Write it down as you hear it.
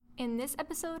in this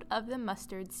episode of The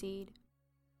Mustard Seed.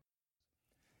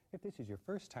 If this is your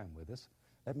first time with us,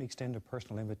 let me extend a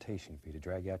personal invitation for you to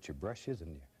drag out your brushes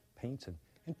and your paints and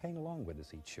paint along with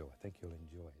us each show. I think you'll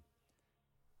enjoy it.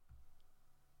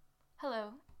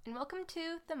 Hello, and welcome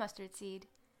to The Mustard Seed.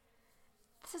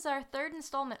 This is our third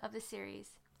installment of the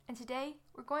series, and today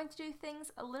we're going to do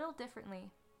things a little differently.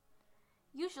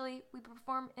 Usually, we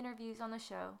perform interviews on the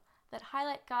show that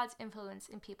highlight God's influence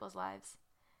in people's lives.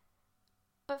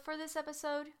 But for this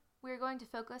episode, we are going to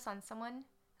focus on someone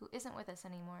who isn't with us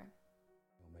anymore.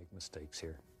 We'll make mistakes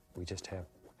here. We just have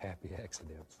happy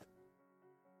accidents.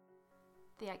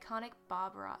 The iconic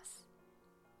Bob Ross.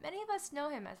 Many of us know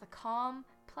him as the calm,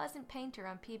 pleasant painter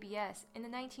on PBS in the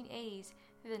 1980s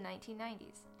through the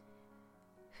 1990s,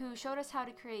 who showed us how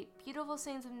to create beautiful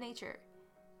scenes of nature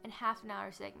in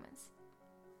half-an-hour segments.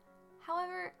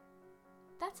 However,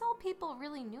 that's all people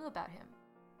really knew about him.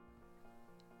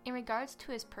 In regards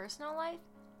to his personal life,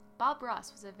 Bob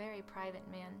Ross was a very private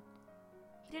man.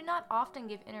 He did not often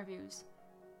give interviews,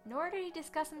 nor did he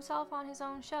discuss himself on his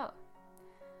own show.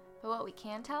 But what we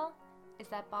can tell is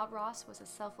that Bob Ross was a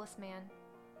selfless man.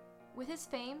 With his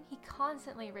fame, he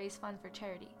constantly raised funds for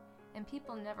charity, and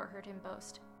people never heard him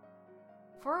boast.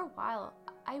 For a while,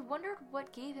 I wondered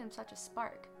what gave him such a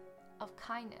spark of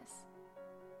kindness.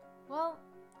 Well,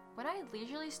 when I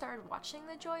leisurely started watching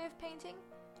The Joy of Painting,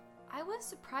 I was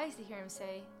surprised to hear him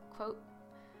say, quote,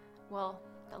 "Well,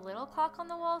 the little clock on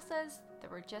the wall says that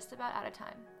we're just about out of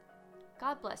time.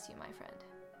 God bless you, my friend."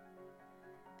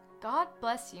 God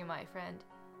bless you, my friend.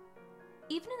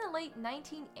 Even in the late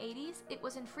 1980s, it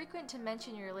was infrequent to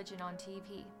mention your religion on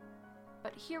TV.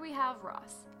 But here we have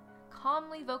Ross,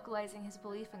 calmly vocalizing his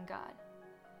belief in God.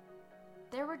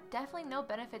 There were definitely no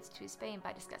benefits to his fame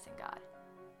by discussing God.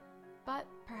 But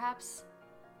perhaps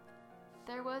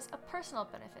there was a personal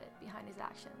benefit behind his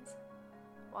actions.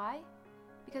 Why?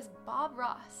 Because Bob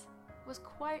Ross was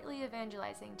quietly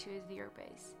evangelizing to his viewer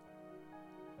base.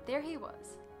 There he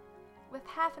was, with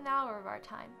half an hour of our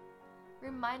time,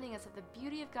 reminding us of the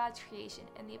beauty of God's creation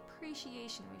and the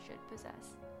appreciation we should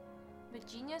possess. But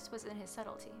genius was in his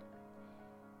subtlety.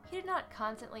 He did not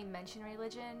constantly mention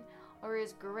religion or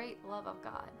his great love of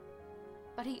God,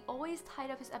 but he always tied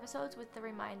up his episodes with the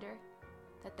reminder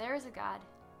that there is a God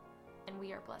and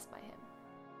we are blessed by him.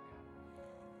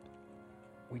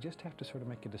 We just have to sort of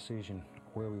make a decision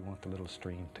where we want the little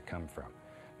stream to come from.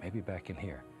 Maybe back in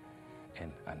here.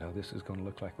 And I know this is going to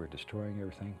look like we're destroying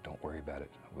everything. Don't worry about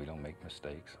it. We don't make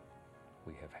mistakes.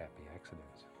 We have happy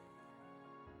accidents.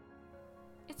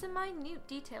 It's a minute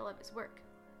detail of his work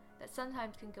that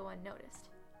sometimes can go unnoticed.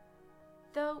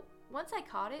 Though, once I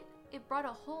caught it, it brought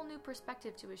a whole new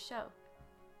perspective to his show.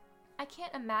 I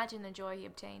can't imagine the joy he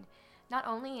obtained, not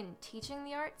only in teaching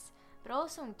the arts, but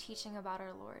also in teaching about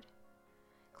our Lord.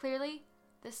 Clearly,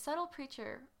 this subtle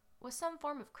preacher was some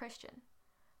form of Christian,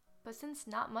 but since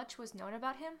not much was known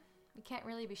about him, we can't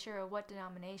really be sure of what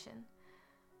denomination.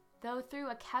 Though through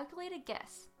a calculated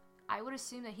guess, I would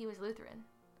assume that he was Lutheran.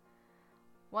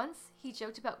 Once, he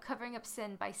joked about covering up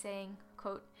sin by saying,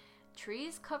 quote,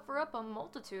 "Trees cover up a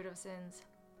multitude of sins."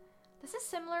 This is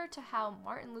similar to how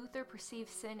Martin Luther perceived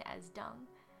sin as dung,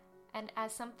 and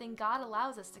as something God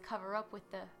allows us to cover up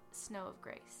with the snow of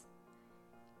grace.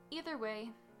 Either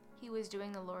way, he was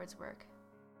doing the Lord's work.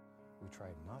 We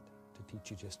tried not to teach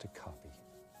you just to copy.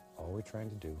 All we're trying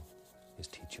to do is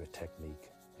teach you a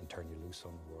technique and turn you loose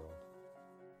on the world.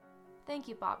 Thank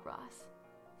you, Bob Ross,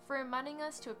 for reminding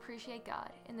us to appreciate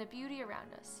God and the beauty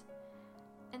around us.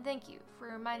 And thank you for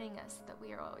reminding us that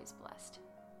we are always blessed.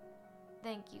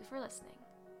 Thank you for listening.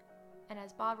 And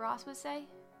as Bob Ross would say,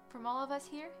 from all of us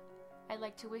here, I'd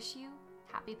like to wish you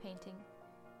happy painting.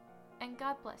 And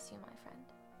God bless you, my friend.